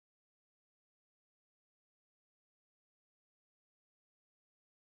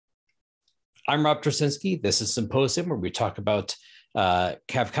I'm Rob Trosinski. This is Symposium, where we talk about,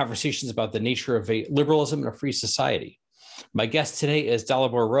 have conversations about the nature of a liberalism and a free society. My guest today is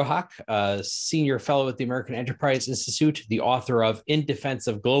Dalibor Rohac, a senior fellow at the American Enterprise Institute, the author of In Defense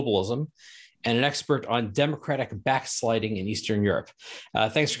of Globalism, and an expert on democratic backsliding in Eastern Europe.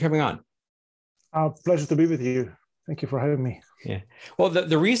 Thanks for coming on. Pleasure to be with you. Thank you for having me. Yeah. Well,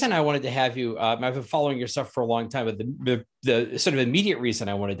 the reason I wanted to have you, I've been following your stuff for a long time, but the sort of immediate reason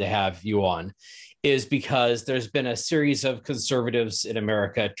I wanted to have you on is because there's been a series of conservatives in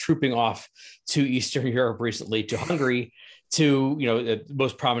America trooping off to Eastern Europe recently, to Hungary, to,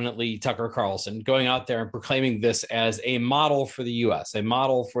 most prominently Tucker Carlson, going out there and proclaiming this as a model for the US, a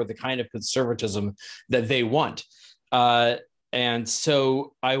model for the kind of conservatism that they want. And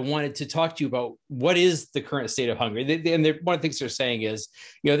so I wanted to talk to you about what is the current state of Hungary. One of the things they're saying is,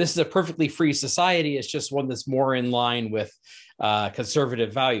 this is a perfectly free society. It's just one that's more in line with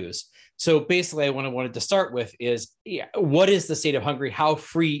conservative values. So basically, what I wanted to start with is, what is the state of Hungary? How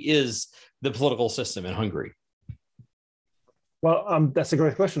free is the political system in Hungary? Well, that's a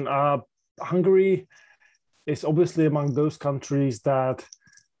great question. Hungary is obviously among those countries that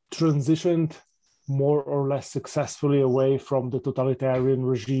transitioned more or less successfully away from the totalitarian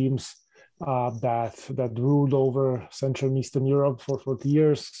regimes that ruled over Central and Eastern Europe for 40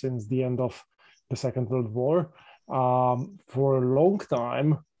 years since the end of the Second World War. For a long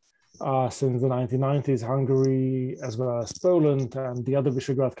time, since the 1990s, Hungary, as well as Poland and the other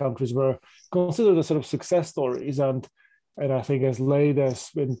Visegrad countries, were considered a sort of success stories. And I think as late as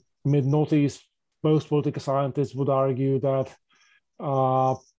in mid-noughties, most political scientists would argue that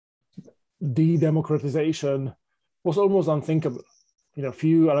de-democratization was almost unthinkable.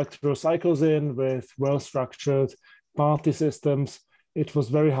 Few electoral cycles in with well-structured party systems, it was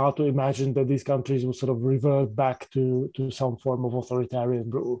very hard to imagine that these countries would sort of revert back to some form of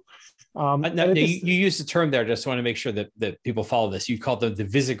authoritarian rule. You used the term there, just want to make sure that people follow this. You called them the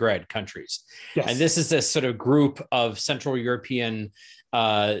Visegrad countries. Yes. And this is this sort of group of Central European,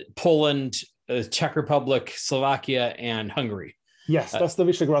 Poland, Czech Republic, Slovakia, and Hungary. Yes, that's the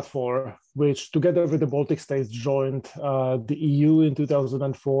Visegrad Four, which together with the Baltic states joined the EU in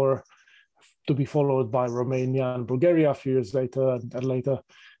 2004, to be followed by Romania and Bulgaria a few years later, and later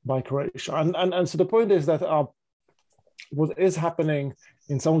by Croatia. And so the point is that what is happening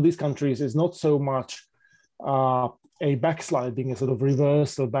in some of these countries is not so much a backsliding, a sort of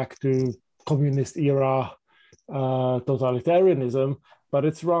reversal back to communist era totalitarianism, but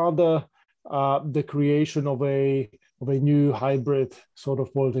it's rather the creation of a new hybrid sort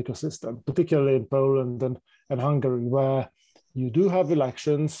of political system, particularly in Poland and Hungary, where you do have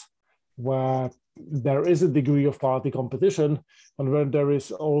elections, where there is a degree of party competition, and where there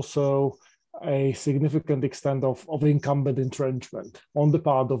is also a significant extent of incumbent entrenchment on the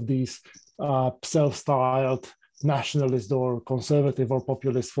part of these self-styled nationalist or conservative or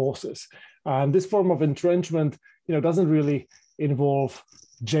populist forces. And this form of entrenchment, doesn't really involve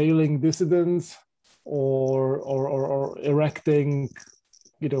jailing dissidents or erecting,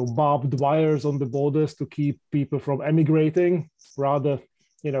 barbed wires on the borders to keep people from emigrating. Rather,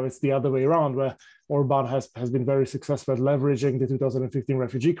 it's the other way around, where Orban has been very successful at leveraging the 2015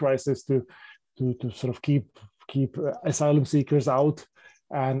 refugee crisis to sort of keep asylum seekers out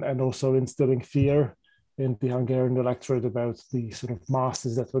and also instilling fear in the Hungarian electorate about the sort of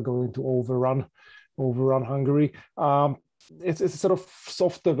masses that were going to overrun Hungary. It's a sort of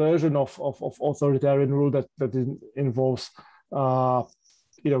softer version of authoritarian rule that involves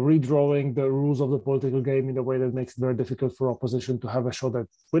redrawing the rules of the political game in a way that makes it very difficult for opposition to have a shot at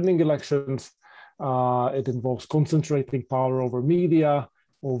winning elections. It involves concentrating power over media,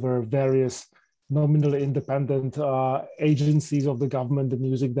 over various nominally independent agencies of the government, and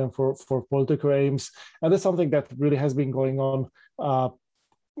using them for political aims. And that's something that really has been going on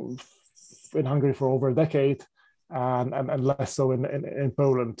in Hungary for over a decade, and less so in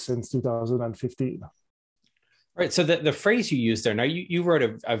Poland since 2015. Right. So the phrase you used there, now you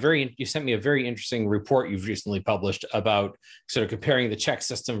wrote you sent me a very interesting report you've recently published about sort of comparing the Czech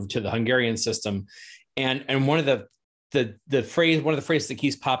system to the Hungarian system. And one of the phrases that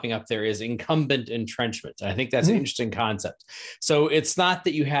keeps popping up there is incumbent entrenchment. And I think that's an interesting concept. So it's not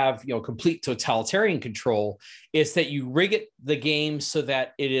that you have, complete totalitarian control. It's that you rig the game so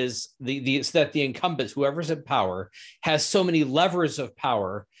that it is so that the incumbents, whoever's in power, has so many levers of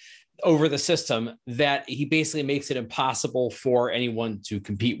power over the system that he basically makes it impossible for anyone to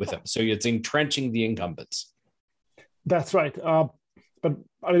compete with him. So it's entrenching the incumbents. That's right. But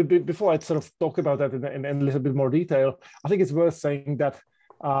I mean, before I sort of talk about that in a little bit more detail, I think it's worth saying that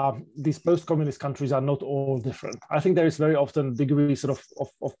these post-communist countries are not all different. I think there is very often a degree of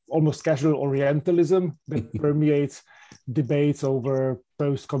almost casual Orientalism that permeates debates over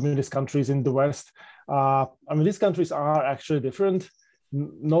post-communist countries in the West. I mean, these countries are actually different.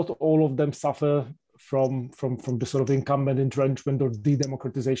 Not all of them suffer from the sort of incumbent entrenchment or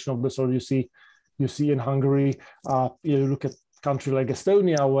de-democratization of the sort you see in Hungary. You look at a country like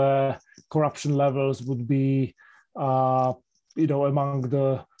Estonia, where corruption levels would be among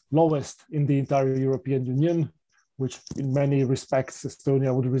the lowest in the entire European Union, which in many respects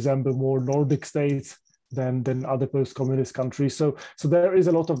Estonia would resemble more Nordic states than other post-communist countries. So there is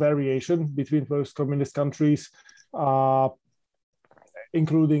a lot of variation between post-communist countries,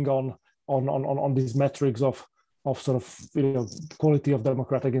 including on these metrics of sort of quality of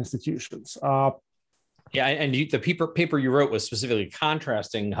democratic institutions. Yeah, and the paper you wrote was specifically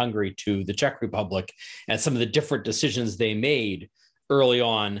contrasting Hungary to the Czech Republic and some of the different decisions they made early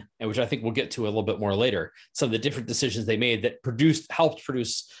on, and which I think we'll get to a little bit more later. Some of the different decisions they made that helped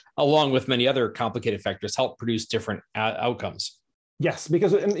produce, along with many other complicated factors, helped produce different outcomes. Yes,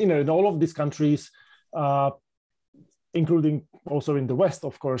 because in all of these countries, including also in the West,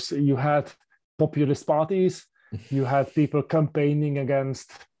 of course, you had populist parties, you had people campaigning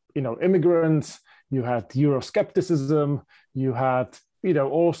against immigrants. You had Euroscepticism, you had,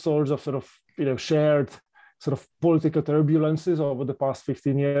 all sorts of sort of, shared sort of political turbulences over the past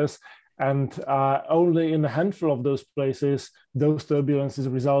 15 years. And only in a handful of those places, those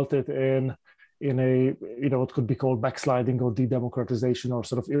turbulences resulted in a, what could be called backsliding or de-democratization or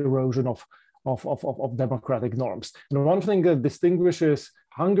sort of erosion of democratic norms. And one thing that distinguishes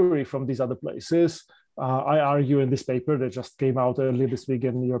Hungary from these other places, I argue in this paper that just came out earlier this week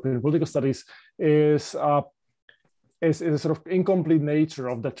in European Political Studies, is a sort of incomplete nature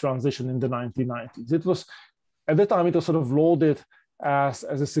of the transition in the 1990s. It was, at the time, it was sort of lauded as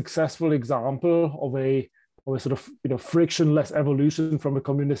a successful example of a sort of frictionless evolution from a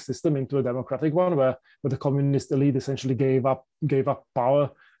communist system into a democratic one, where the communist elite essentially gave up power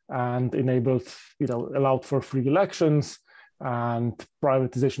and enabled, allowed for free elections and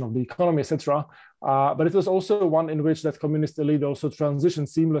privatization of the economy, etc. But it was also one in which that communist elite also transitioned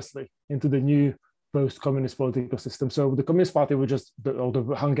seamlessly into the new post-communist political system. So the Communist Party, or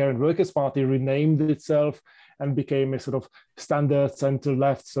the Hungarian Workers' Party, renamed itself and became a sort of standard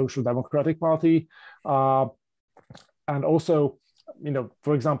center-left social democratic party. And also,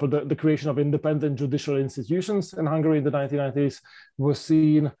 for example, the creation of independent judicial institutions in Hungary in the 1990s was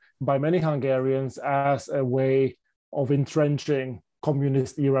seen by many Hungarians as a way of entrenching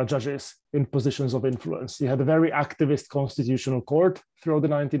communist-era judges in positions of influence. You had a very activist constitutional court throughout the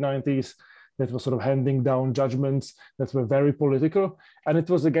 1990s that was sort of handing down judgments that were very political. And it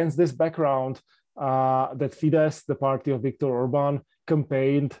was against this background that Fidesz, the party of Viktor Orban,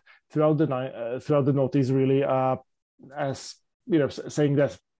 campaigned throughout the noughties, really, as saying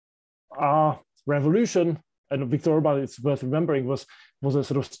that our revolution, and Viktor Orban, it's worth remembering, was a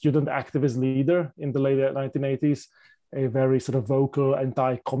sort of student activist leader in the late 1980s, a very sort of vocal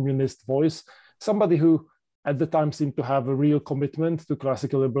anti-communist voice, somebody who at the time seemed to have a real commitment to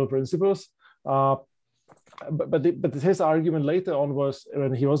classical liberal principles. But his argument later on was,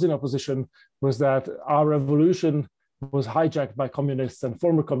 when he was in opposition, was that our revolution was hijacked by communists and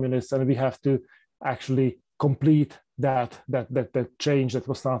former communists, and we have to actually complete that change that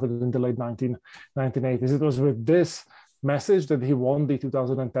was started in the late 1980s. It was with this message that he won the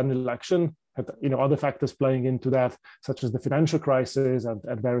 2010 election. Had, other factors playing into that, such as the financial crisis and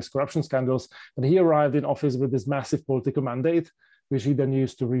various corruption scandals. And he arrived in office with this massive political mandate, which he then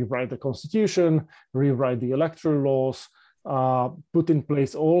used to rewrite the constitution, rewrite the electoral laws, put in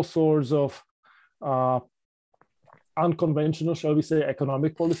place all sorts of unconventional, shall we say,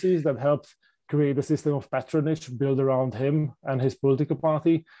 economic policies that helped create a system of patronage built around him and his political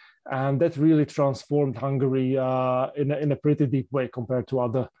party. And that really transformed Hungary in a pretty deep way compared to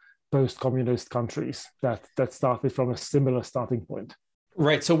other post-communist countries that started from a similar starting point.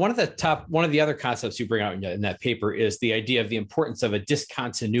 Right. So one of the other concepts you bring out in that paper is the idea of the importance of a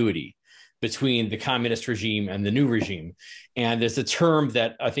discontinuity between the communist regime and the new regime. And there's a term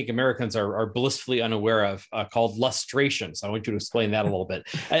that I think Americans are blissfully unaware of called lustration. So I want you to explain that a little bit.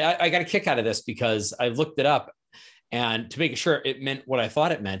 I got a kick out of this because I looked it up, and to make sure it meant what I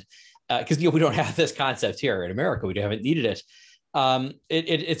thought it meant, because we don't have this concept here in America. We haven't needed it.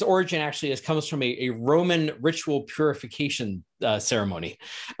 Its origin actually comes from a Roman ritual purification ceremony.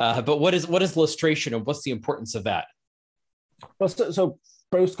 But what is lustration, and what's the importance of that? Well, so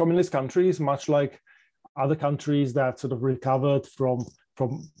post-communist countries, much like other countries that sort of recovered from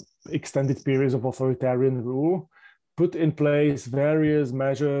extended periods of authoritarian rule, put in place various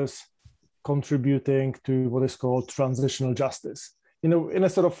measures contributing to what is called transitional justice, in a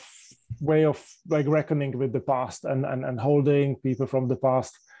sort of way of like reckoning with the past and holding people from the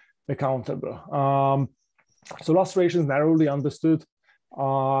past accountable. So lustrations, narrowly understood,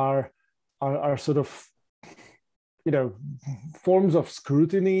 are sort of, forms of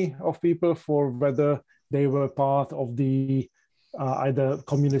scrutiny of people for whether they were part of the either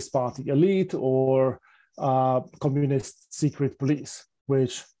Communist Party elite or communist secret police,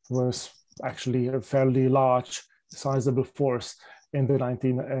 which was actually a fairly large, sizable force in the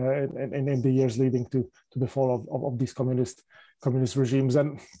in the years leading to the fall of these communist regimes.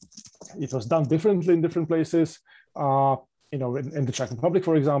 And it was done differently in different places. In the Czech Republic,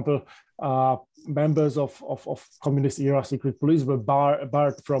 for example, members of communist era secret police were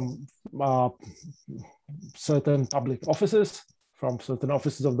barred from certain public offices, from certain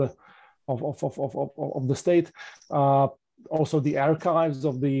offices of the state. Also, the archives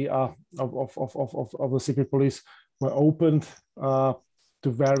of the secret police were opened to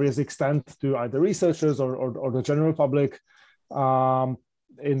various extent to either researchers or the general public,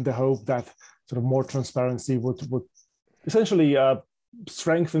 in the hope that sort of more transparency would essentially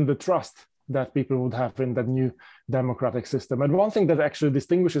strengthen the trust that people would have in that new democratic system. And one thing that actually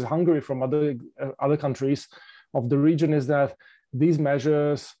distinguishes Hungary from other countries of the region is that these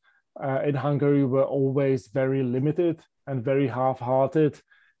measures in Hungary were always very limited and very half-hearted,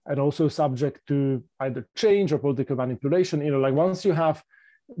 and also subject to either change or political manipulation. Like once you have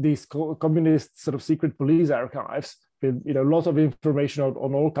these communist sort of secret police archives with a lot of information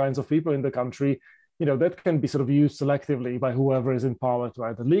on all kinds of people in the country, that can be sort of used selectively by whoever is in power to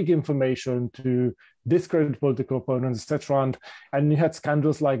either leak information, to discredit political opponents, etc. And you had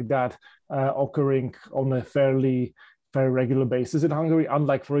scandals like that occurring on a very regular basis in Hungary,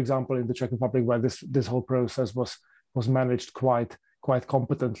 unlike, for example, in the Czech Republic, where this whole process was managed quite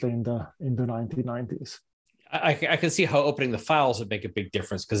competently in the 1990s. I can see how opening the files would make a big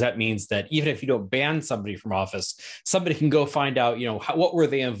difference, because that means that even if you don't ban somebody from office, somebody can go find out, what were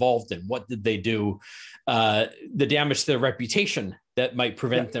they involved in? What did they do? The damage to their reputation that might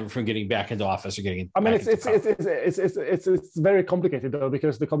prevent them from getting back into office or getting. I mean, it's very complicated though,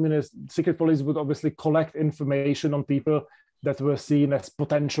 because the communist secret police would obviously collect information on people that were seen as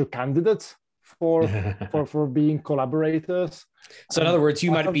potential candidates for being collaborators. So in other words,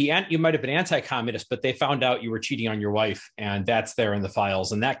 you might have been anti-communist, but they found out you were cheating on your wife, and that's there in the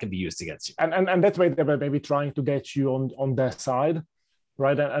files, and that can be used against you. And that's why they were maybe trying to get you on their side,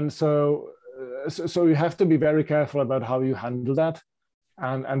 right? And so you have to be very careful about how you handle that.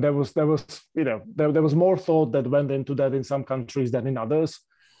 And there was more thought that went into that in some countries than in others,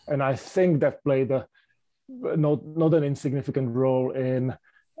 and I think that played a not an insignificant role in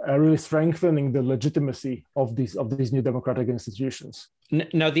really strengthening the legitimacy of these new democratic institutions.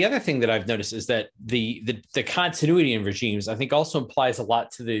 Now, the other thing that I've noticed is that the continuity in regimes, I think, also implies a lot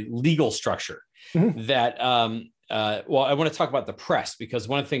to the legal structure. Mm-hmm. That well, I want to talk about the press, because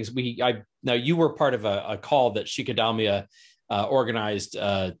one of the things now you were part of a call that Shika Dalmia organized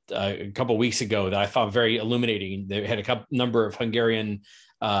a couple of weeks ago that I found very illuminating. They had a number of Hungarian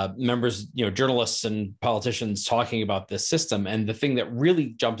members, journalists and politicians talking about this system. And the thing that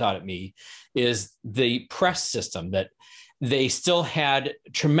really jumped out at me is the press system, that they still had a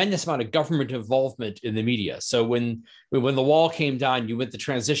tremendous amount of government involvement in the media. So when the wall came down, you went the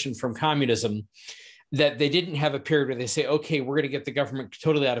transition from communism, that they didn't have a period where they say, okay, we're going to get the government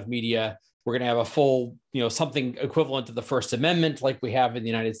totally out of media. We're going to have a full, something equivalent to the First Amendment like we have in the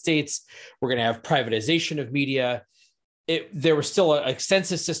United States. We're going to have privatization of media. There was still an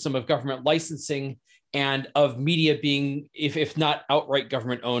extensive system of government licensing and of media being, if not outright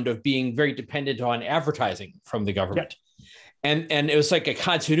government owned, of being very dependent on advertising from the government. Yeah. And it was like a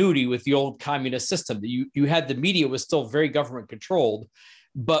continuity with the old communist system. You had the media was still very government controlled,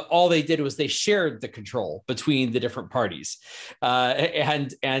 but all they did was they shared the control between the different parties.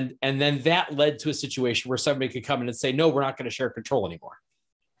 And then that led to a situation where somebody could come in and say, no, we're not going to share control anymore.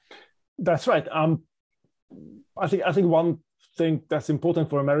 That's right. I think one thing that's important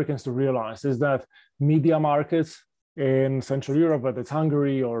for Americans to realize is that media markets in Central Europe, whether it's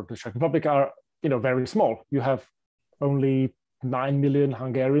Hungary or the Czech Republic, are very small. You have only 9 million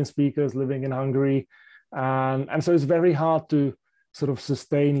Hungarian speakers living in Hungary, and so it's very hard to sort of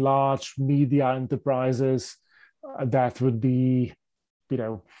sustain large media enterprises that would be,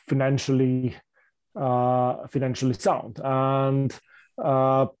 financially sound, and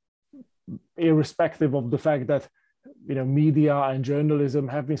irrespective of the fact that media and journalism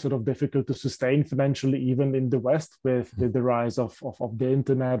have been sort of difficult to sustain financially, even in the West, with the rise of the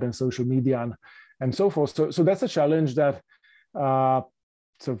internet and social media and so forth. So that's a challenge that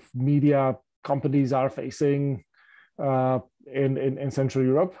sort of media companies are facing in Central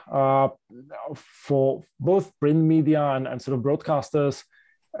Europe. For both print media and sort of broadcasters,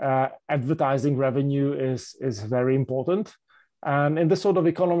 advertising revenue is very important. And in the sort of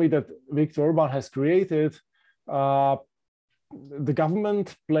economy that Viktor Orban has created, the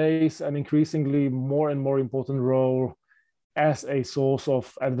government plays an increasingly more and more important role as a source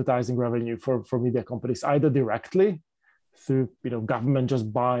of advertising revenue for media companies, either directly through government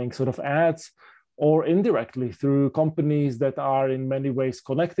just buying sort of ads, or indirectly through companies that are in many ways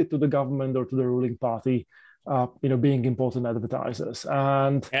connected to the government or to the ruling party, being important advertisers.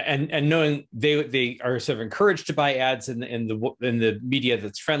 And knowing they are sort of encouraged to buy ads in the media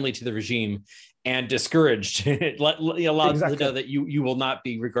that's friendly to the regime, and discouraged, allowed to know that you will not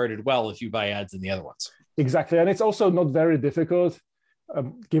be regarded well if you buy ads in the other ones. Exactly, and it's also not very difficult,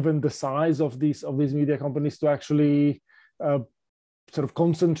 given the size of these media companies, to actually sort of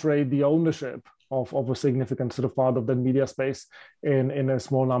concentrate the ownership of a significant sort of part of the media space in a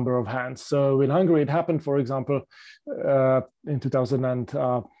small number of hands. So in Hungary, it happened, for example, in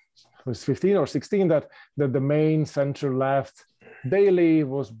 2015 or 16, that the main center-left daily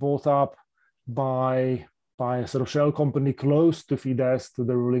was bought up by a sort of shell company close to Fidesz, to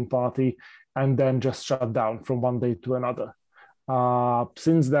the ruling party, and then just shut down from one day to another.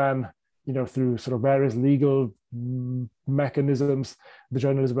 Since then, through sort of various legal mechanisms, the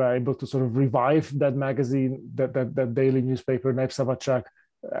journalists were able to sort of revive that magazine, that daily newspaper, Népszabadság,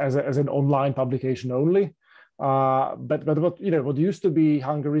 as an online publication only. But what used to be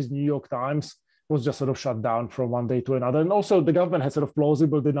Hungary's New York Times was just sort of shut down from one day to another. And also the government had sort of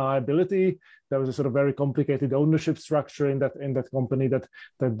plausible deniability. There was a sort of very complicated ownership structure in that company that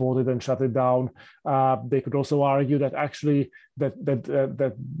bought it and shut it down. They could also argue that actually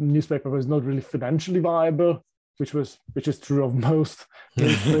that newspaper was not really financially viable, which is true of most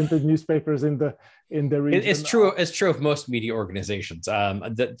printed newspapers in the region. It's true of most media organizations.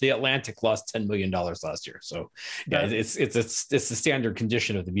 The Atlantic lost $10 million last year. So yeah, it's the standard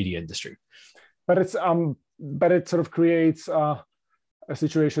condition of the media industry. But it sort of creates a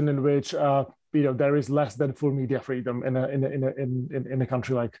situation in which there is less than full media freedom in a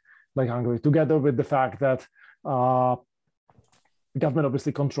country like Hungary, together with the fact that the government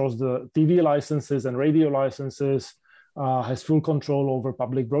obviously controls the TV licenses and radio licenses, has full control over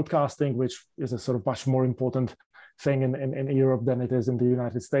public broadcasting, which is a sort of much more important thing in Europe than it is in the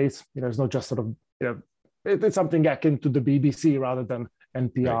United States. It's not just sort of it's something akin to the BBC rather than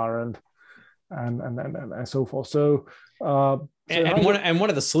NPR, right, and so forth. So one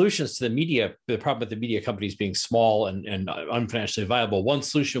of the solutions to the problem with the media companies being small and unfinancially viable, one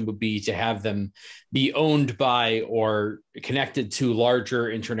solution would be to have them be owned by or connected to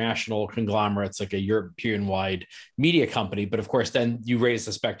larger international conglomerates, like a European-wide media company. But of course, then you raise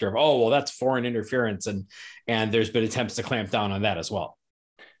the specter of, that's foreign interference, and there's been attempts to clamp down on that as well.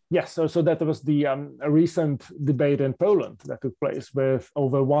 Yes, so that was a recent debate in Poland that took place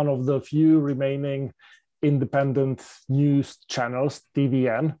over one of the few remaining independent news channels,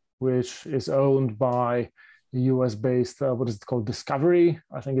 TVN, which is owned by a US-based, what is it called, Discovery,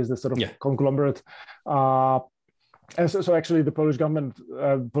 I think is the sort of conglomerate. And so actually the Polish government,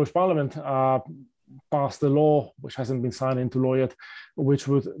 Polish parliament passed a law, which hasn't been signed into law yet, which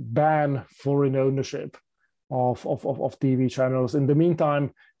would ban foreign ownership of TV channels. In the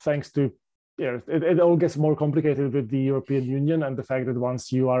meantime, thanks to, it all gets more complicated with the European Union and the fact that once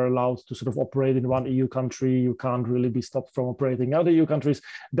you are allowed to sort of operate in one EU country, you can't really be stopped from operating in other EU countries.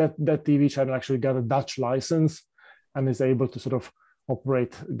 That TV channel actually got a Dutch license and is able to sort of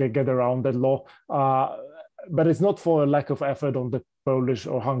operate, get around that law. But it's not for a lack of effort on the Polish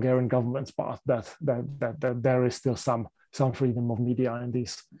or Hungarian government's part that there is still some freedom of media in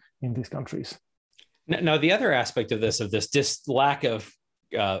these countries. Now, the other aspect of this lack of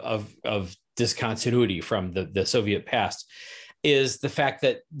discontinuity from the Soviet past is the fact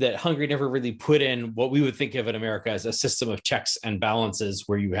that Hungary never really put in what we would think of in America as a system of checks and balances,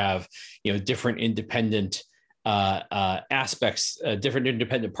 where you have different independent aspects, different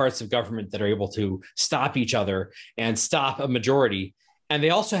independent parts of government that are able to stop each other and stop a majority. And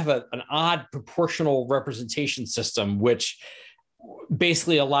they also have an odd proportional representation system, which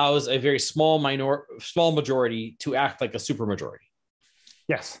basically allows a very small majority to act like a supermajority.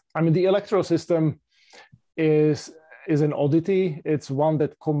 Yes, I mean the electoral system is an oddity. It's one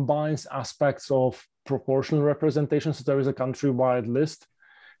that combines aspects of proportional representation. So there is a countrywide list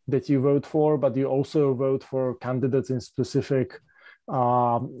that you vote for, but you also vote for candidates in specific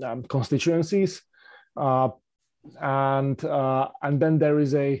constituencies, and then there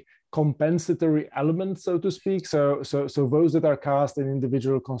is a compensatory element, so to speak. So votes that are cast in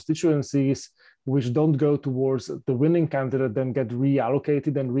individual constituencies which don't go towards the winning candidate then get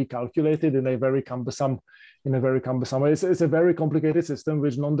reallocated and recalculated in a very cumbersome way. It's a very complicated system,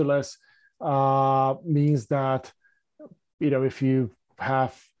 which nonetheless means that, if you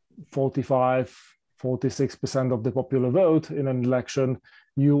have 46% of the popular vote in an election,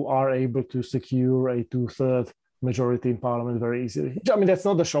 you are able to secure a 2/3 majority in parliament very easily. I mean, that's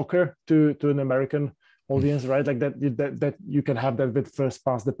not a shocker to an American audience, right? Like that you can have that with first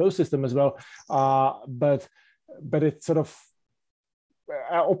past the post system as well. But it sort of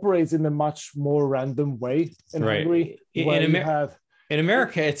operates in a much more random way in Hungary. In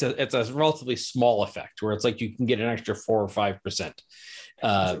America, it's a relatively small effect where it's like you can get an extra 4 or 5%.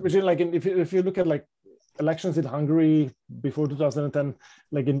 Which is like if you look at like elections in Hungary before 2010,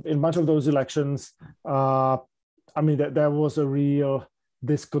 like in much of those elections, I mean there was a real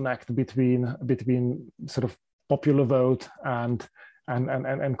disconnect between sort of popular vote and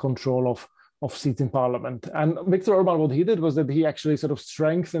control of seats in parliament. And Viktor Orban, what he did was that he actually sort of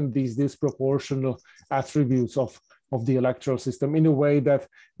strengthened these disproportional attributes of the electoral system in a way that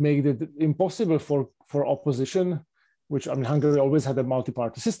made it impossible for opposition, which, I mean, Hungary always had a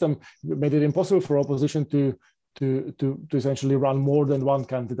multi-party system, made it impossible for opposition to essentially run more than one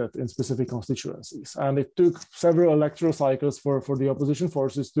candidate in specific constituencies. And it took several electoral cycles for the opposition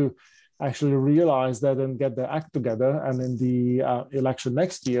forces to actually realize that and get their act together. And in the election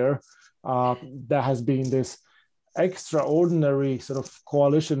next year, there has been this extraordinary sort of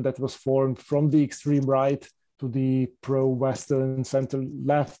coalition that was formed from the extreme right to the pro-Western,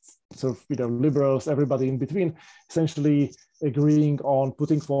 center-left, sort of, liberals, everybody in between, essentially agreeing on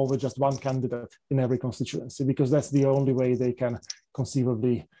putting forward just one candidate in every constituency, because that's the only way they can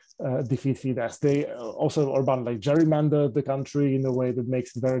conceivably defeat Fidesz. They also, Orban, like, gerrymandered the country in a way that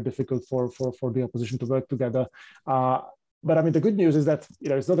makes it very difficult for the opposition to work together. But I mean, the good news is that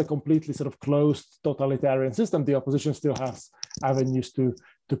it's not a completely sort of closed totalitarian system. The opposition still has avenues to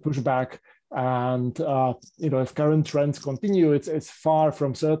push back. And if current trends continue, it's far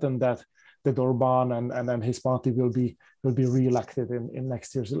from certain that Orban and his party will be re-elected in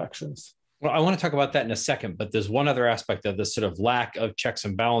next year's elections. Well, I want to talk about that in a second, but there's one other aspect of this sort of lack of checks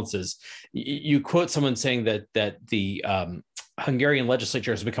and balances. You quote someone saying that the Hungarian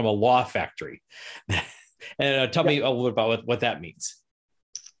legislature has become a law factory. And tell me a little bit about what that means.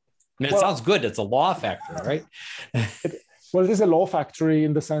 I mean, it sounds good. It's a law factory, right? Well, it is a law factory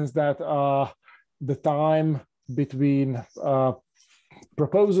in the sense that the time between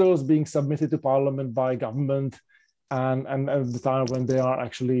proposals being submitted to parliament by government and the time when they are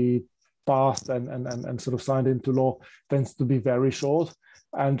actually passed and sort of signed into law tends to be very short.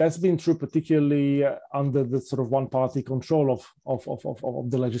 And that's been true particularly under the sort of one-party control of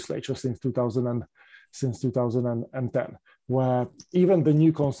the legislature since 2010, where even the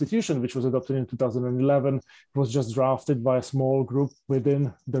new constitution, which was adopted in 2011, was just drafted by a small group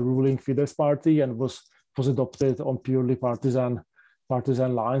within the ruling Fidesz party and was adopted on purely partisan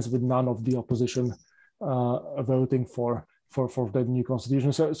lines, with none of the opposition voting for the new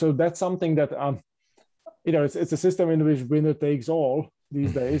constitution. So that's something that it's a system in which winner takes all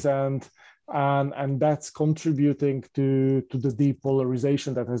these days, and that's contributing to the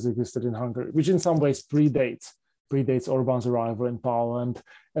depolarization that has existed in Hungary, which in some ways predates Orban's arrival in power.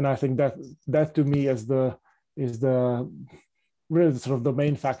 And I think that to me is the really sort of the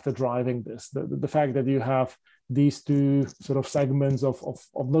main factor driving this, the fact that you have these two sort of segments of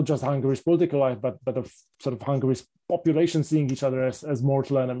not just Hungary's political life, but of sort of Hungary's population seeing each other as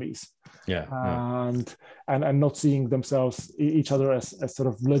mortal enemies. And not seeing themselves each other as sort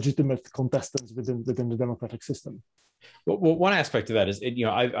of legitimate contestants within the democratic system. Well, one aspect of that is,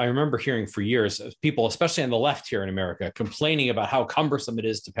 I remember hearing for years of people, especially on the left here in America, complaining about how cumbersome it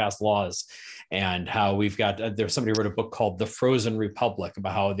is to pass laws, and how we've got, there's somebody wrote a book called The Frozen Republic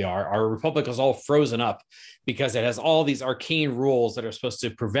about how our republic is all frozen up because it has all these arcane rules that are supposed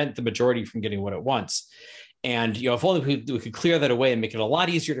to prevent the majority from getting what it wants. And, if only we could clear that away and make it a lot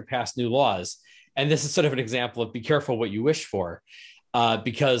easier to pass new laws. And this is sort of an example of be careful what you wish for.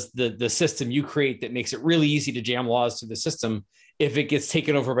 Because the system you create that makes it really easy to jam laws through the system, if it gets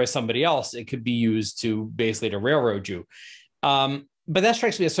taken over by somebody else, it could be used to basically to railroad you. But that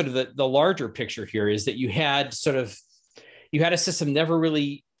strikes me as sort of the larger picture here, is that you had a system never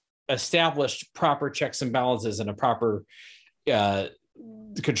really established proper checks and balances and a proper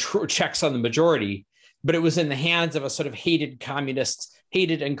control checks on the majority, but it was in the hands of a sort of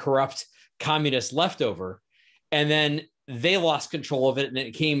hated and corrupt communist leftover. And then they lost control of it, and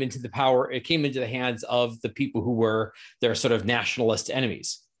it came into the hands of the people who were their sort of nationalist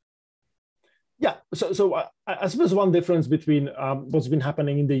enemies. Yeah, I suppose one difference between what's been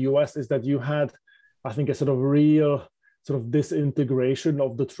happening in the US is that you had, I think, a sort of real sort of disintegration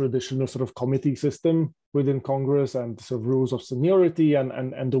of the traditional sort of committee system within Congress and sort of rules of seniority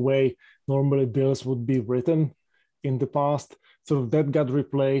and the way normally bills would be written in the past. Sort of that got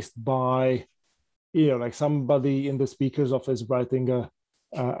replaced by, like somebody in the speaker's office writing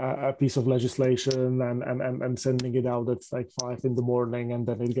a piece of legislation and sending it out at like 5 a.m, and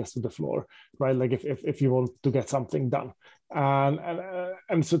then it gets to the floor, right? Like if you want to get something done,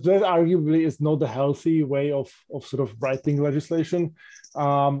 and so that arguably is not a healthy way of sort of writing legislation.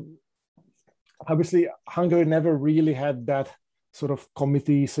 Obviously, Hungary never really had that sort of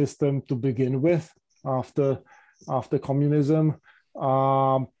committee system to begin with after communism,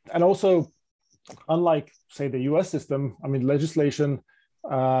 and also, unlike say the U.S. system, I mean, legislation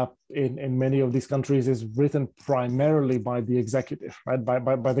in many of these countries is written primarily by the executive, right?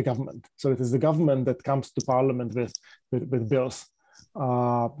 By the government. So it is the government that comes to parliament with bills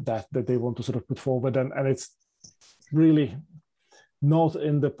that they want to sort of put forward, and it's really not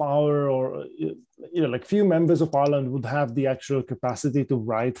in the power, or like few members of parliament would have the actual capacity to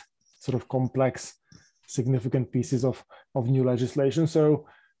write sort of complex, significant pieces of new legislation. So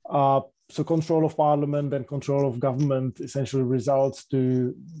control of parliament and control of government essentially results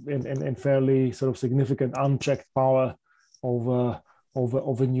in fairly sort of significant unchecked power over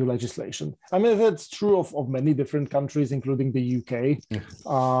new legislation. I mean, that's true of many different countries, including the UK.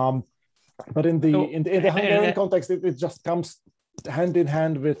 But in the Hungarian context, it just comes hand in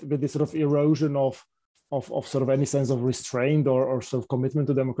hand with the sort of erosion of sort of any sense of restraint or sort of commitment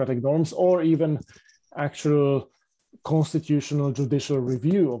to democratic norms, or even actual constitutional judicial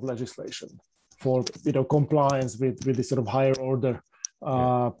review of legislation for compliance with the sort of higher order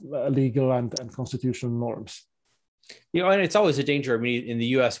legal and constitutional norms. And it's always a danger. I mean, in the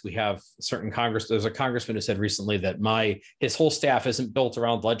U.S., we have certain there's a congressman who said recently that his whole staff isn't built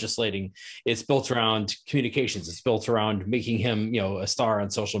around legislating. It's built around communications. It's built around making him, a star on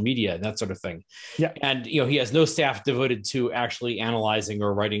social media and that sort of thing. Yeah. And, he has no staff devoted to actually analyzing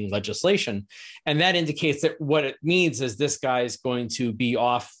or writing legislation. And that indicates that what it means is this guy is going to be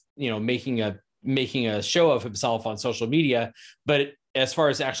off, making a show of himself on social media, but as far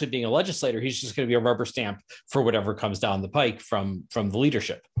as actually being a legislator, he's just going to be a rubber stamp for whatever comes down the pike from the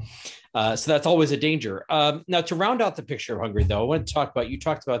leadership. So that's always a danger. Now, to round out the picture of Hungary, though, I want to talk about, you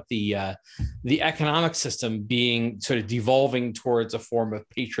talked about the economic system being sort of devolving towards a form of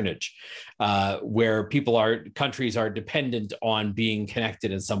patronage, where countries are dependent on being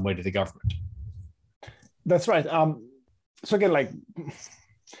connected in some way to the government. That's right. So again, like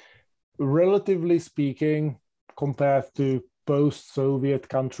relatively speaking, compared to post-Soviet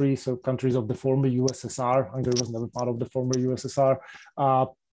countries, so countries of the former USSR, Hungary was never part of the former USSR.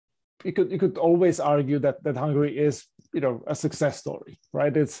 You could always argue that Hungary is, a success story,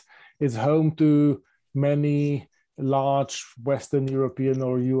 right? It's home to many large Western European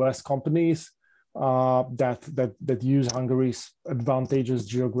or US companies that use Hungary's advantageous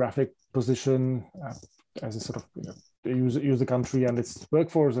geographic position as a sort of, they use the country and its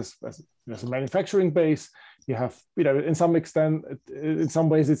workforce as a manufacturing base. You have, in some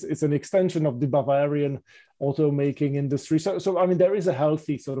ways, it's an extension of the Bavarian automaking industry. So I mean, there is a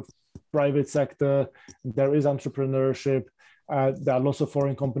healthy sort of private sector. There is entrepreneurship. There are lots of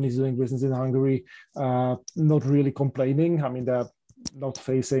foreign companies doing business in Hungary, not really complaining. I mean, they're not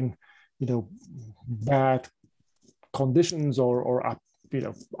facing, bad conditions or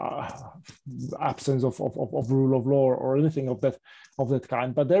absence of rule of law or anything of that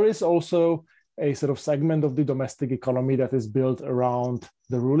kind. But there is also a sort of segment of the domestic economy that is built around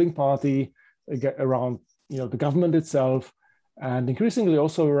the ruling party, around the government itself, and increasingly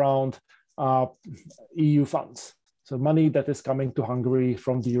also around EU funds. So money that is coming to Hungary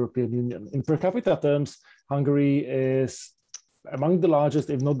from the European Union. In per capita terms, Hungary is among the largest,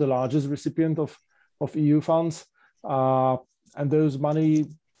 if not the largest, recipient of EU funds. And those money,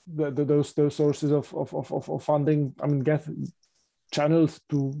 those sources of funding, I mean, get channeled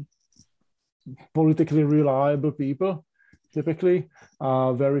to politically reliable people, typically.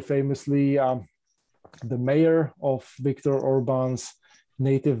 Very famously, the mayor of Viktor Orbán's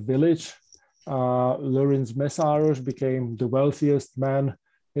native village, Lőrinc Mészáros, became the wealthiest man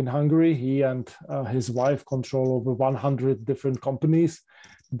in Hungary. He and his wife control over 100 different companies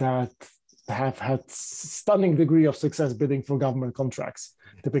that have had stunning degree of success bidding for government contracts,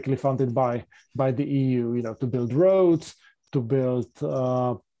 typically funded by the EU, to build roads, to build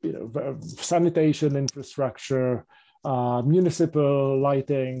sanitation infrastructure, municipal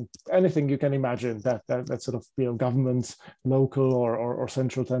lighting, anything you can imagine that sort of governments, local or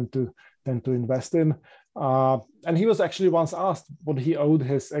central, tend to invest in. And he was actually once asked what he owed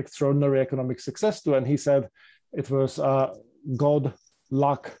his extraordinary economic success to, and he said it was God,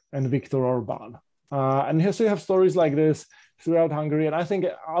 luck, and Viktor Orban. And here, so you have stories like this throughout Hungary, and I think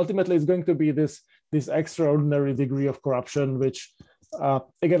ultimately it's going to be this extraordinary degree of corruption, which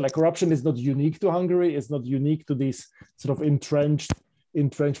again, like, corruption is not unique to Hungary. It's not unique to these sort of entrenched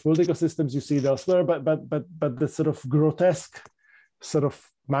political systems you see elsewhere. But the sort of grotesque sort of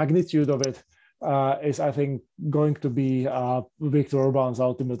magnitude of it is, I think, going to be Viktor Orban's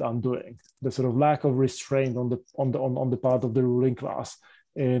ultimate undoing. The sort of lack of restraint on the part of the ruling class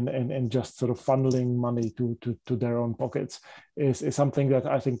in just sort of funneling money to their own pockets is something that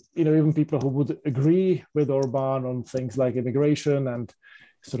I think, even people who would agree with Orban on things like immigration and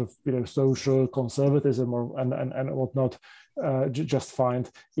sort of social conservatism and whatnot just find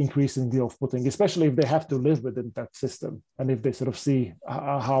increasingly off-putting, especially if they have to live within that system and if they sort of see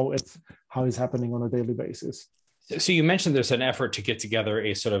how it's happening on a daily basis. So you mentioned there's an effort to get together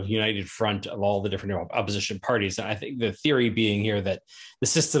a sort of united front of all the different opposition parties. And I think the theory being here that the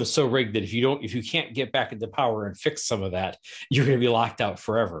system's so rigged that if you can't get back into power and fix some of that, you're going to be locked out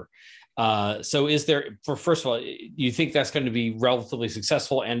forever. So is there, first of all, do you think that's going to be relatively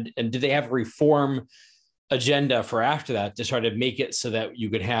successful? And do they have a reform agenda for after that to try to make it so that you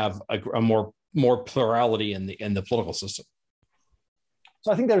could have a more plurality in the political system?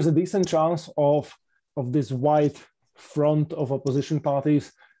 So I think there's a decent chance of this wide front of opposition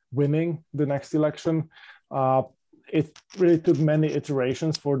parties winning the next election. It really took many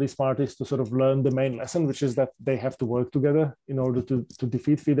iterations for these parties to sort of learn the main lesson, which is that they have to work together in order to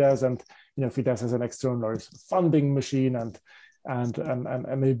defeat Fidesz. And Fidesz has an external funding machine and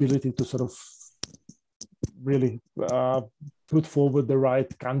an ability to sort of really put forward the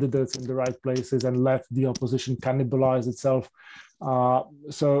right candidates in the right places and let the opposition cannibalize itself.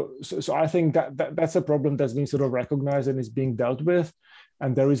 So I think that's a problem that's been sort of recognized and is being dealt with,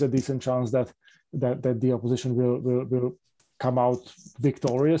 and there is a decent chance that the opposition will come out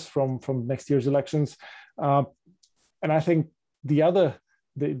victorious from next year's elections. And I think the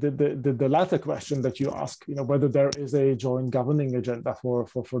latter question that you ask, whether there is a joint governing agenda for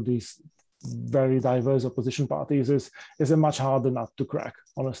these very diverse opposition parties is a much harder nut to crack,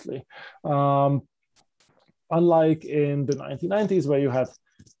 honestly. Unlike in the 1990s, where you had,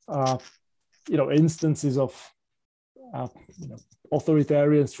 instances of,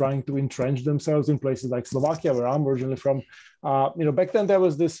 authoritarians trying to entrench themselves in places like Slovakia, where I'm originally from. Back then there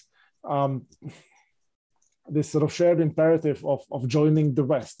was this sort of shared imperative of joining the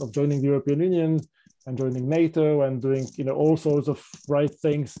West, of joining the European Union and joining NATO and doing, all sorts of right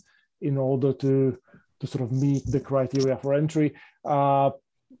things in order to sort of meet the criteria for entry.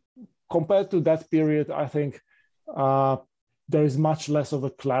 Compared to that period, I think there is much less of a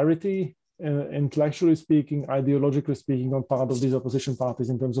clarity, intellectually speaking, ideologically speaking, on part of these opposition parties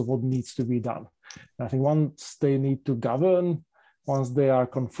in terms of what needs to be done. And I think once they need to govern, once they are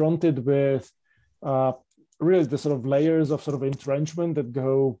confronted with really the sort of layers of sort of entrenchment that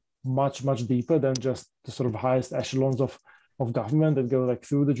go much, much deeper than just the sort of highest echelons of government, that go like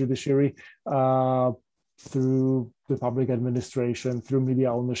through the judiciary, through the public administration, through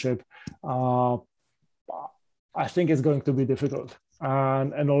media ownership, I think it's going to be difficult.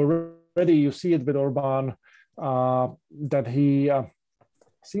 And already you see it with Orban, that he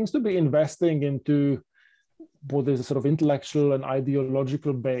seems to be investing into what is a sort of intellectual and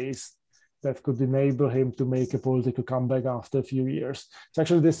ideological base that could enable him to make a political comeback after a few years. It's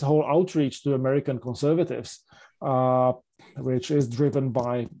actually this whole outreach to American conservatives, which is driven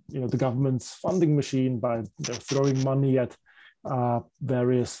by the government's funding machine, by throwing money at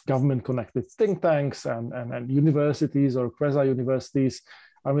various government-connected think tanks and universities or quasi-universities.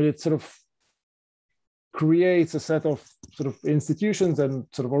 I mean, it sort of creates a set of sort of institutions and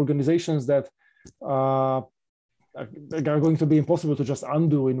sort of organizations that are going to be impossible to just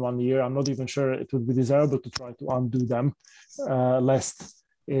undo in 1 year. I'm not even sure it would be desirable to try to undo them, lest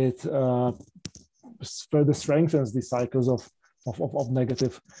it further strengthens these cycles of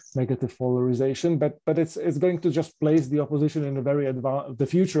negative polarization. But it's going to just place the opposition in a very the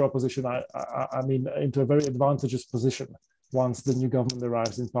future opposition, I mean, into a very advantageous position once the new government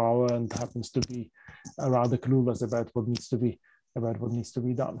arrives in power and happens to be rather clueless about what needs to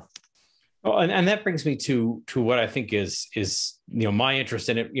be done. Oh, and that brings me to what I think is my interest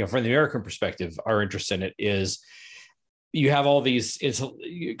in it. From the American perspective, our interest in it is you have all these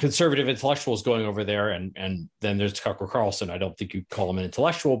conservative intellectuals going over there, and then there's Tucker Carlson. I don't think you call him an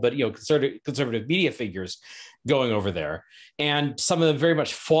intellectual, but conservative media figures going over there, and some of them very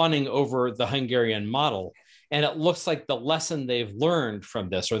much fawning over the Hungarian model. And it looks like the lesson they've learned from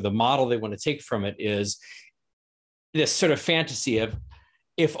this, or the model they want to take from it, is this sort of fantasy of,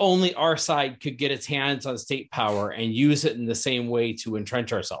 if only our side could get its hands on state power and use it in the same way to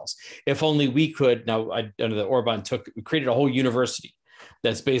entrench ourselves. If only we could. Now, I know that Orban created a whole university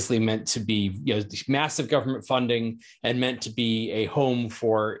that's basically meant to be, massive government funding and meant to be a home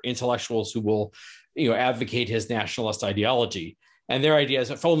for intellectuals who will, advocate his nationalist ideology. And their idea is,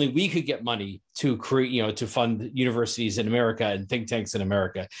 if only we could get money to create, to fund universities in America and think tanks in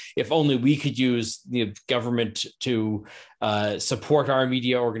America, if only we could use the government to support our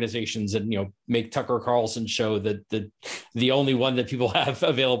media organizations and, make Tucker Carlson show that the only one that people have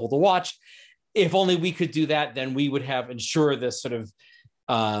available to watch. If only we could do that, then we would ensure this sort of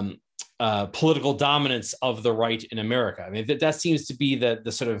political dominance of the right in America. I mean, that seems to be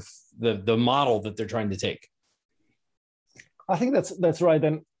the sort of the model that they're trying to take. I think that's right,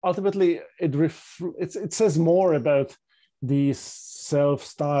 and ultimately it says more about these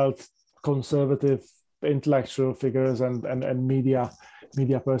self-styled conservative intellectual figures and media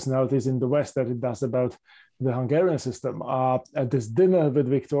personalities in the West than it does about the Hungarian system. At this dinner with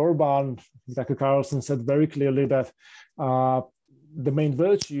Viktor Orban, Tucker Carlson said very clearly that the main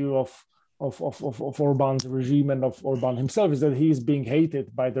virtue of Orban's regime and of Orban himself is that he is being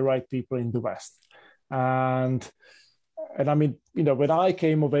hated by the right people in the West, and I mean, when I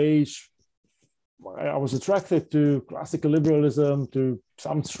came of age, I was attracted to classical liberalism, to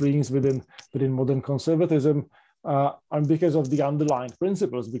some streams within modern conservatism, and because of the underlying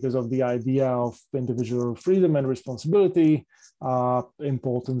principles, because of the idea of individual freedom and responsibility,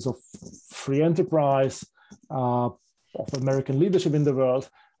 importance of free enterprise, of American leadership in the world,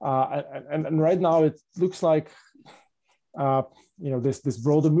 and right now it looks like this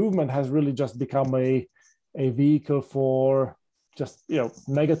broader movement has really just become a vehicle for just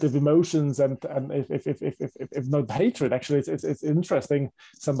negative emotions and if not hatred. Actually, it's interesting.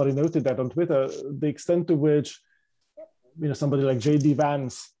 Somebody noted that on Twitter, the extent to which somebody like J.D.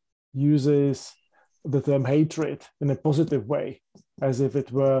 Vance uses the term hatred in a positive way, as if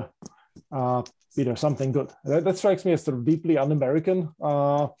it were something good. That strikes me as sort of deeply un-American.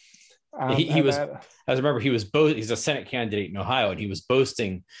 He was, as I remember, he's a Senate candidate in Ohio, and he was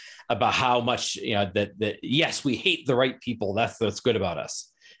boasting about how much that yes, we hate the right people. That's good about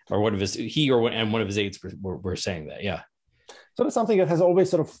us. Or one of his aides were saying that. Yeah. So that's something that has always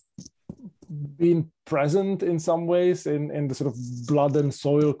sort of been present in some ways in the sort of blood and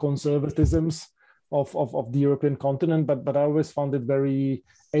soil conservatisms of the European continent, but I always found it very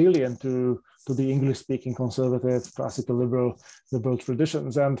alien to the English-speaking conservative, classical liberal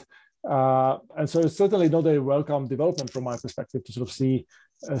traditions, and so it's certainly not a welcome development from my perspective to sort of see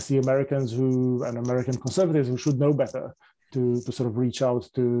Americans and American conservatives who should know better to sort of reach out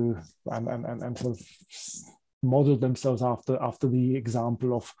to and sort of model themselves after the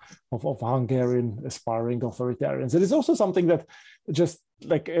example of Hungarian aspiring authoritarians. It is also something that just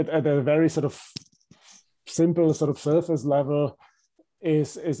like at a very sort of simple sort of surface level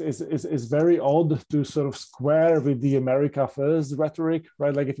is very odd to sort of square with the America First rhetoric,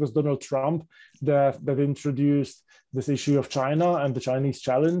 right? Like it was Donald Trump that introduced this issue of China and the Chinese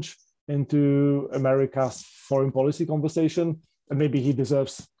challenge into America's foreign policy conversation, and maybe he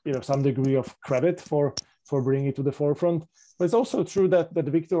deserves some degree of credit for bringing it to the forefront. But it's also true that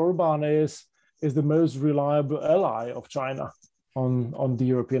Viktor Orban is the most reliable ally of China on the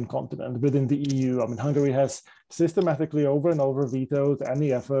European continent within the EU. I mean, Hungary has systematically over and over vetoed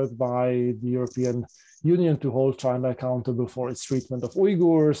any effort by the European Union to hold China accountable for its treatment of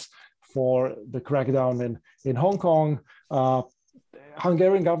Uyghurs, for the crackdown in Hong Kong.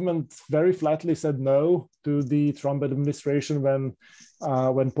 Hungarian government very flatly said no to the Trump administration when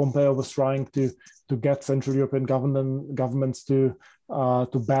Pompeo was trying to get Central European governments to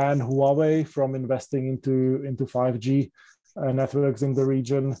ban Huawei from investing into 5G networks in the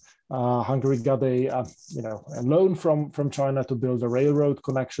region. Hungary got a loan from China to build a railroad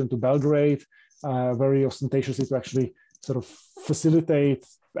connection to Belgrade, very ostentatiously to actually sort of facilitate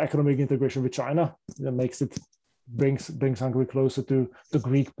economic integration with China. It brings Hungary closer to the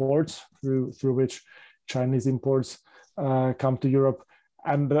Greek ports through which Chinese imports come to Europe.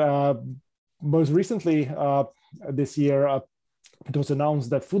 And most recently this year, it was announced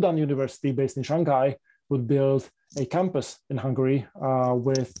that Fudan University, based in Shanghai, would build a campus in Hungary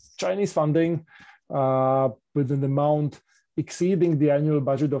with Chinese funding with an amount exceeding the annual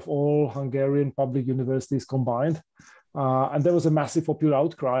budget of all Hungarian public universities combined. And there was a massive popular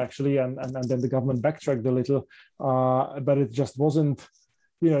outcry, actually, and then the government backtracked a little, but it just wasn't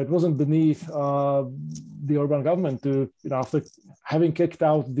it wasn't beneath the Orban government to, after having kicked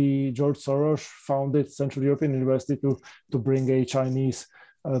out the George Soros founded Central European University, to bring a Chinese,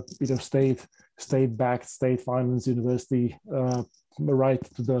 state-backed, state-financed university right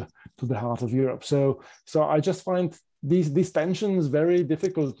to the heart of Europe. So I just find these tensions very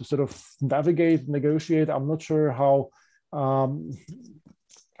difficult to sort of navigate, negotiate. I'm not sure how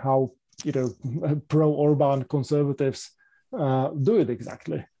pro-Orban conservatives do it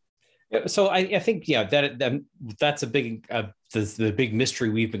exactly. So I think that's a big the big mystery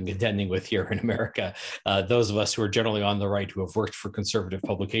we've been contending with here in America. Those of us who are generally on the right, who have worked for conservative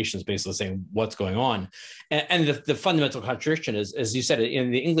publications, basically saying what's going on, and the fundamental contradiction is, as you said,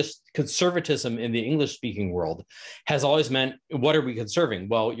 in the English, conservatism in the English-speaking world has always meant, what are we conserving?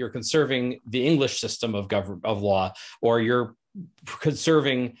 Well, you're conserving the English system of law, or you're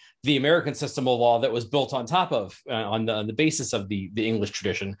conserving the American system of law that was built on top of on the basis of the English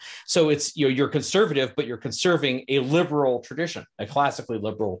tradition. So it's, you're conservative, but you're conserving a liberal tradition, a classically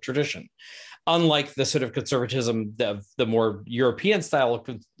liberal tradition, unlike the sort of conservatism of the more European style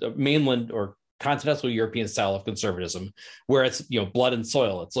of mainland or continental European style of conservatism, where it's blood and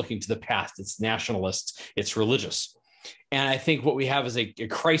soil, it's looking to the past, it's nationalist, it's religious. And I think what we have is a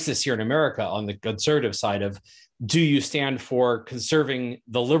crisis here in America on the conservative side of, do you stand for conserving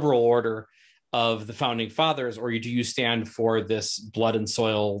the liberal order of the founding fathers, or do you stand for this blood and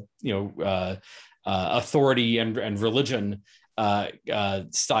soil, authority and religion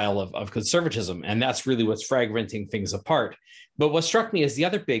style of conservatism? And that's really what's fragmenting things apart. But what struck me as the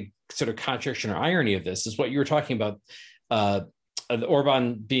other big sort of contradiction or irony of this is what you were talking about, the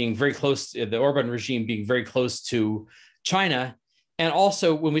Orban being very close, the Orban regime being very close to China. And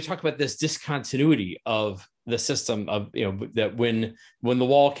also when we talk about this discontinuity of the system of, that when the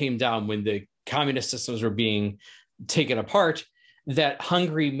wall came down, when the communist systems were being taken apart, that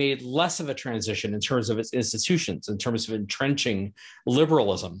Hungary made less of a transition in terms of its institutions, in terms of entrenching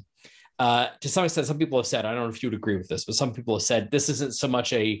liberalism. To some extent, some people have said, I don't know if you would agree with this, but some people have said this isn't so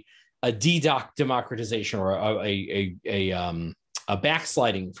much a democratization or a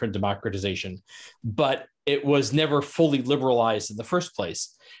backsliding from democratization, but it was never fully liberalized in the first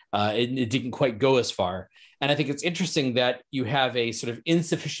place. It didn't quite go as far. And I think it's interesting that you have a sort of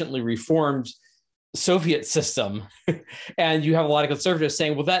insufficiently reformed Soviet system, and you have a lot of conservatives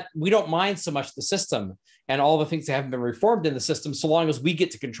saying, well, that we don't mind so much the system and all the things that haven't been reformed in the system, so long as we get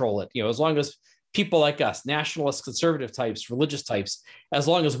to control it. As long as people like us, nationalist, conservative types, religious types, as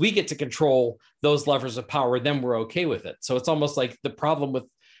long as we get to control those levers of power, then we're okay with it. So it's almost like the problem with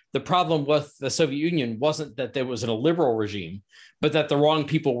the Soviet Union wasn't that there was a liberal regime, but that the wrong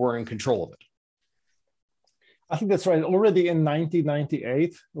people were in control of it. I think that's right. Already in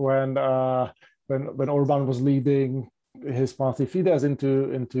 1998, when Orban was leading his party Fidesz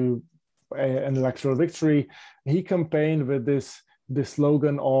into an electoral victory, he campaigned with this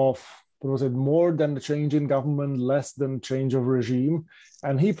slogan of, what was it, more than the change in government, less than change of regime,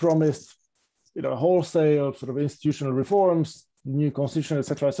 and he promised, wholesale sort of institutional reforms, new constitution,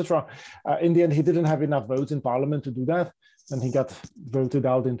 etc., etc. In the end, he didn't have enough votes in parliament to do that, and he got voted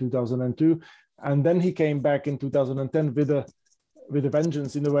out in 2002. And then he came back in 2010 with a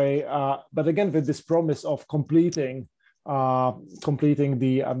vengeance in a way, but again with this promise of completing the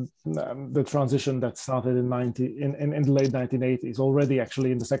transition that started in the late 1980s. Already,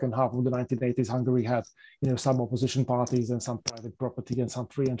 actually, in the second half of the 1980s, Hungary had some opposition parties and some private property and some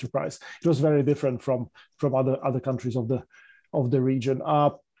free enterprise. It was very different from other countries of the region.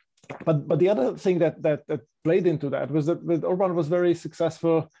 But the other thing that played into that was that Orban was very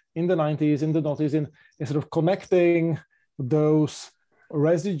successful in the 90s, in the noughties, in sort of connecting those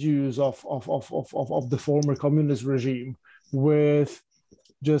residues of the former communist regime with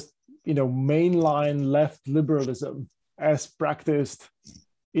just mainline left liberalism as practiced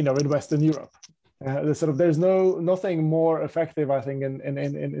in Western Europe. There's nothing more effective, I think,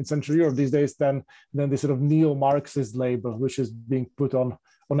 in Central Europe these days than the sort of neo-Marxist label, which is being put on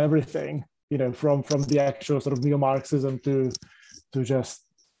everything, from the actual sort of neo-Marxism to just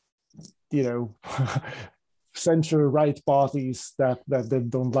center right parties that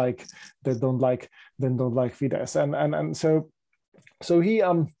don't like Fidesz, and so he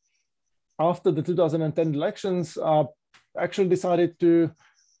after the 2010 elections actually decided to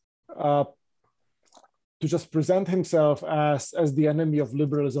just present himself as the enemy of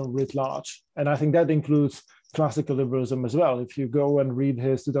liberalism writ large, and I think that includes classical liberalism as well. If you go and read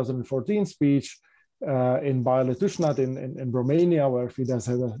his 2014 speech in Baile Tusnad in Romania, where Fidesz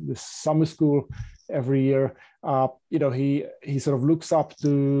had this summer school every year, he sort of looks up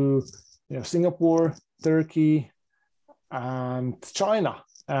to Singapore, Turkey, and China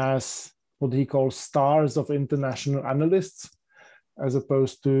as what he calls stars of international analysts, as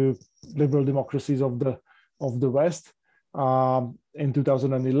opposed to liberal democracies of the West. In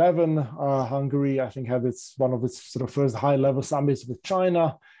 2011, Hungary, I think, had one of its sort of first high-level summits with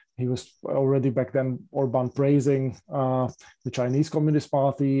China. He was already back then, Orban, praising the Chinese Communist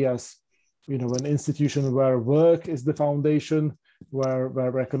Party as, an institution where work is the foundation,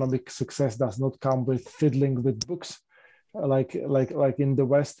 where economic success does not come with fiddling with books, like in the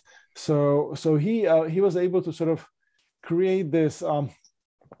West. So he was able to sort of create this.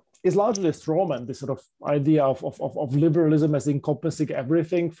 Is largely a straw man, this sort of idea of liberalism as encompassing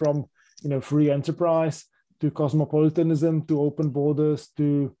everything from free enterprise to cosmopolitanism to open borders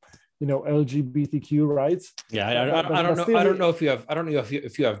to LGBTQ rights. Yeah, I don't know if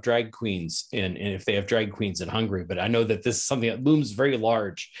you have drag queens and if they have drag queens in Hungary, but I know that this is something that looms very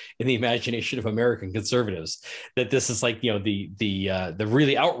large in the imagination of American conservatives. That this is like the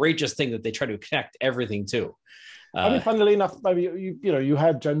really outrageous thing that they try to connect everything to. I mean, funnily enough, maybe you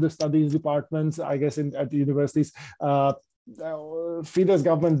had gender studies departments, I guess, at the universities. Fidesz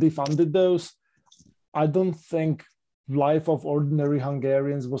government defunded those. I don't think life of ordinary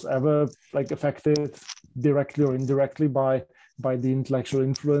Hungarians was ever affected directly or indirectly by the intellectual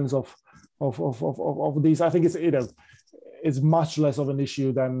influence of these. I think it's much less of an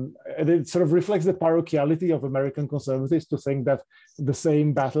issue than it sort of reflects the parochiality of American conservatives to think that the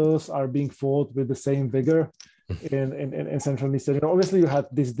same battles are being fought with the same vigor in Central and Eastern. Obviously, you had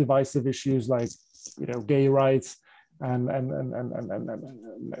these divisive issues like gay rights and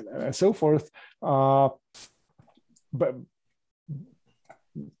so forth. But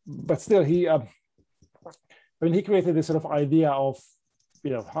still, he created this sort of idea of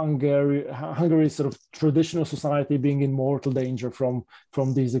Hungary's sort of traditional society being in mortal danger from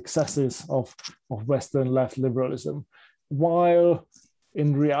these excesses of Western left liberalism, while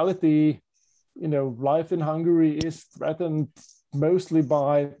in reality, life in Hungary is threatened mostly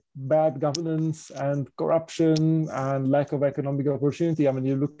by bad governance and corruption and lack of economic opportunity. I mean,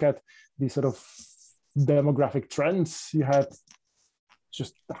 you look at these sort of demographic trends. You had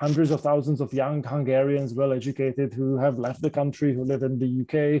just hundreds of thousands of young Hungarians, well-educated, who have left the country, who live in the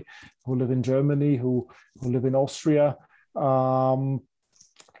UK, who live in Germany, who live in Austria,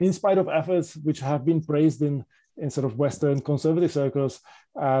 in spite of efforts which have been praised in sort of Western conservative circles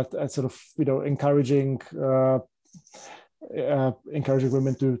at sort of encouraging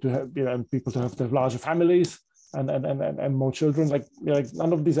women to have, and people to have larger families and more children. Like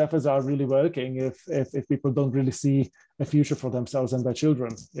none of these efforts are really working if people don't really see a future for themselves and their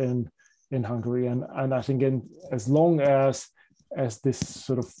children in Hungary. And I think as long as this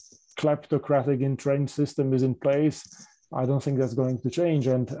sort of kleptocratic entrenched system is in place, I don't think that's going to change.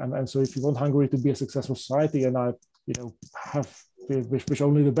 And so if you want Hungary to be a successful society, and I wish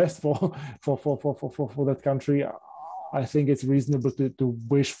only the best for that country, I think it's reasonable to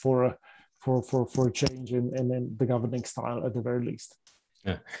wish for a change in the governing style at the very least.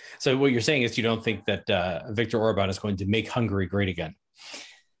 Yeah. So what you're saying is you don't think that Viktor Orban is going to make Hungary great again?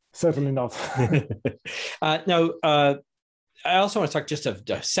 Certainly not. Now, I also want to talk just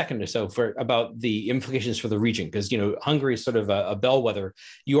a second or so about the implications for the region, because Hungary is sort of a bellwether.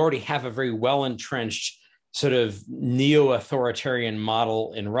 You already have a very well entrenched sort of neo-authoritarian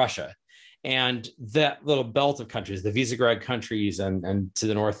model in Russia. And that little belt of countries, the Visegrad countries and to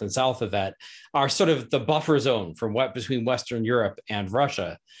the north and south of that, are sort of the buffer zone from between Western Europe and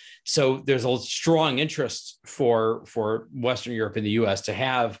Russia. So there's a strong interest for Western Europe and the US to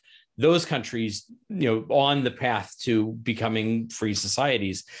have those countries, on the path to becoming free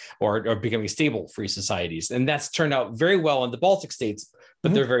societies or becoming stable free societies. And that's turned out very well in the Baltic states,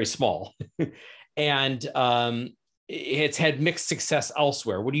 but they're very small. And it's had mixed success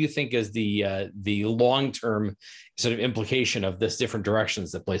elsewhere. What do you think is the long-term sort of implication of this different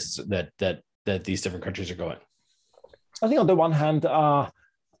directions that these different countries are going? I think on the one hand,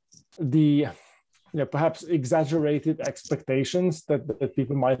 the perhaps exaggerated expectations that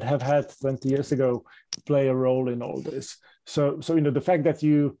people might have had 20 years ago play a role in all this. So the fact that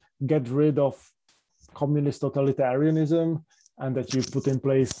you get rid of communist totalitarianism and that you put in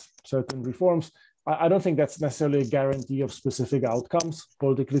place certain reforms, I don't think that's necessarily a guarantee of specific outcomes,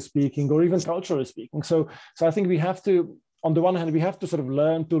 politically speaking, or even culturally speaking. So I think we have to, on the one hand, we have to sort of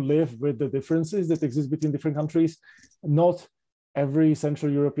learn to live with the differences that exist between different countries. Not every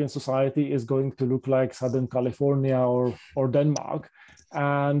Central European society is going to look like Southern California or Denmark.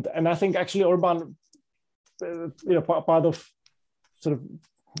 And I think actually Orban, part of sort of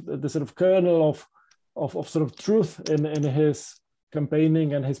the sort of kernel of sort of truth in his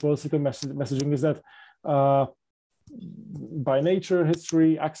campaigning and his political messaging is that by nature,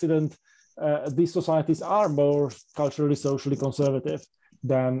 history, accident, these societies are more culturally, socially conservative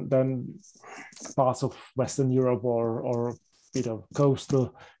than parts of Western Europe or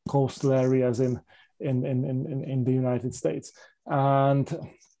coastal areas in the United States. And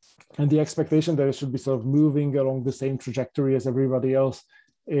the expectation that it should be sort of moving along the same trajectory as everybody else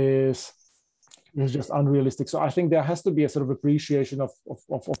is just unrealistic. So I think there has to be a sort of appreciation of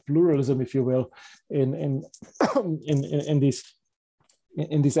pluralism, if you will, in these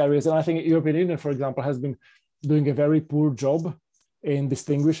areas. And I think the European Union, for example, has been doing a very poor job in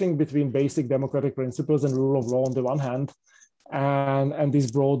distinguishing between basic democratic principles and rule of law on the one hand, and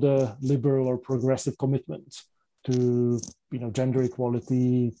these broader liberal or progressive commitments to gender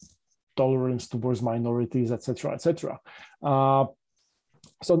equality, tolerance towards minorities, etc., etc. So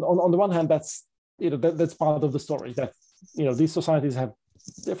on the one hand, that's that's part of the story, that these societies have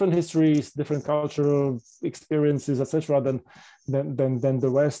different histories, different cultural experiences, etc., than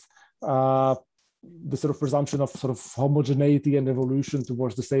the West. The sort of presumption of sort of homogeneity and evolution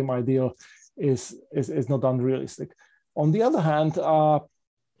towards the same ideal is not unrealistic. On the other hand,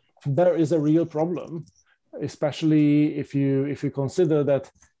 there is a real problem, especially if you consider that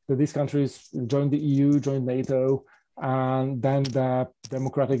these countries joined the EU, joined NATO, and then the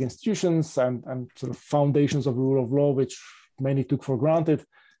democratic institutions and sort of foundations of rule of law, which many took for granted,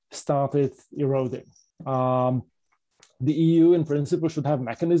 started eroding. The EU, in principle, should have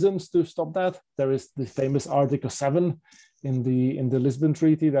mechanisms to stop that. There is the famous Article 7 in the Lisbon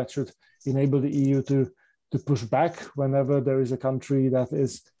Treaty that should enable the EU to push back whenever there is a country that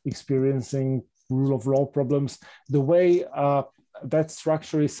is experiencing rule of law problems. The way that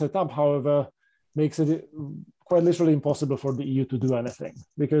structure is set up, however, makes it quite literally impossible for the EU to do anything,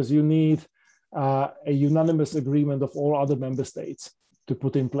 because you need a unanimous agreement of all other member states to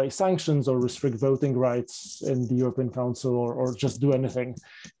put in place sanctions or restrict voting rights in the European Council, or just do anything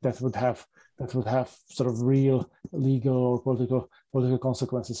that would have sort of real legal or political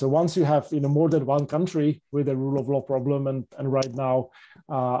consequences. So once you have more than one country with a rule of law problem, and right now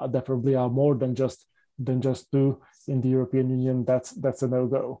there probably are more than just two in the European Union, that's a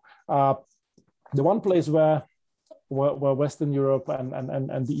no-go. The one place where Western Europe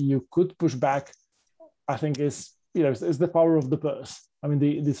and the EU could push back, I think, is the power of the purse. I mean,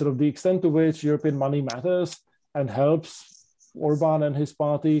 the extent to which European money matters and helps Orban and his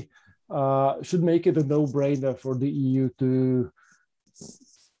party should make it a no-brainer for the EU to,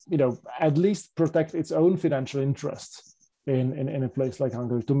 at least protect its own financial interests in a place like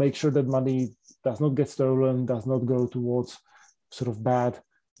Hungary, to make sure that money does not get stolen, does not go towards sort of bad,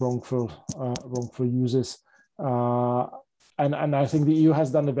 wrongful uses. And I think the EU has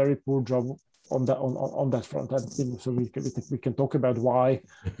done a very poor job on that front, and so we can talk about why.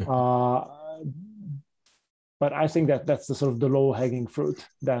 But I think that's the sort of the low-hanging fruit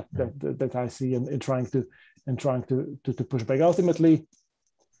that I see in trying to push back. Ultimately,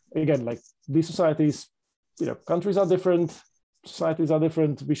 again, like these societies, countries are different, societies are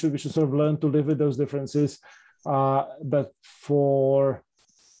different. We should sort of learn to live with those differences. But for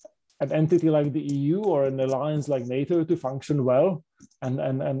an entity like the EU or an alliance like NATO to function well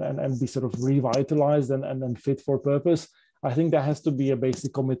and be sort of revitalized and fit for purpose, I think there has to be a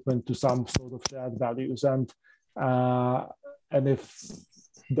basic commitment to some sort of shared values. And if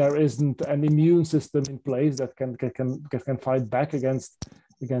there isn't an immune system in place that can fight back against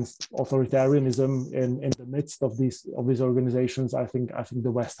authoritarianism in the midst of these organizations, I think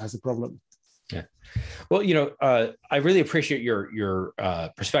the West has a problem. Yeah. Well, I really appreciate your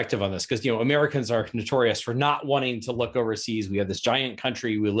perspective on this, because, Americans are notorious for not wanting to look overseas. We have this giant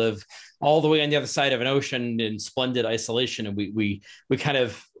country. We live all the way on the other side of an ocean in splendid isolation. And we kind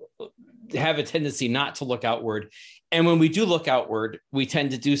of have a tendency not to look outward. And when we do look outward, we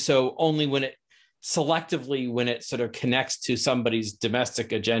tend to do so only when it sort of connects to somebody's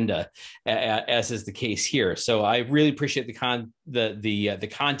domestic agenda, as is the case here. So I really appreciate the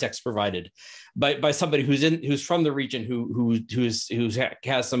context provided by somebody who's from the region, who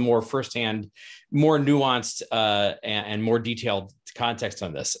has some more firsthand, more nuanced and more detailed context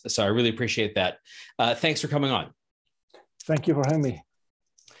on this. So I really appreciate that. Thanks for coming on. Thank you for having me.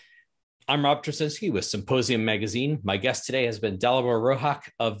 I'm Rob Trasinski with Symposium Magazine. My guest today has been Dalibor Rohac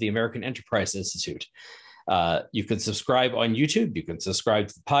of the American Enterprise Institute. You can subscribe on YouTube. You can subscribe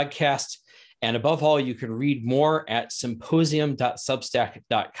to the podcast. And above all, you can read more at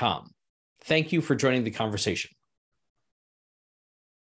symposium.substack.com. Thank you for joining the conversation.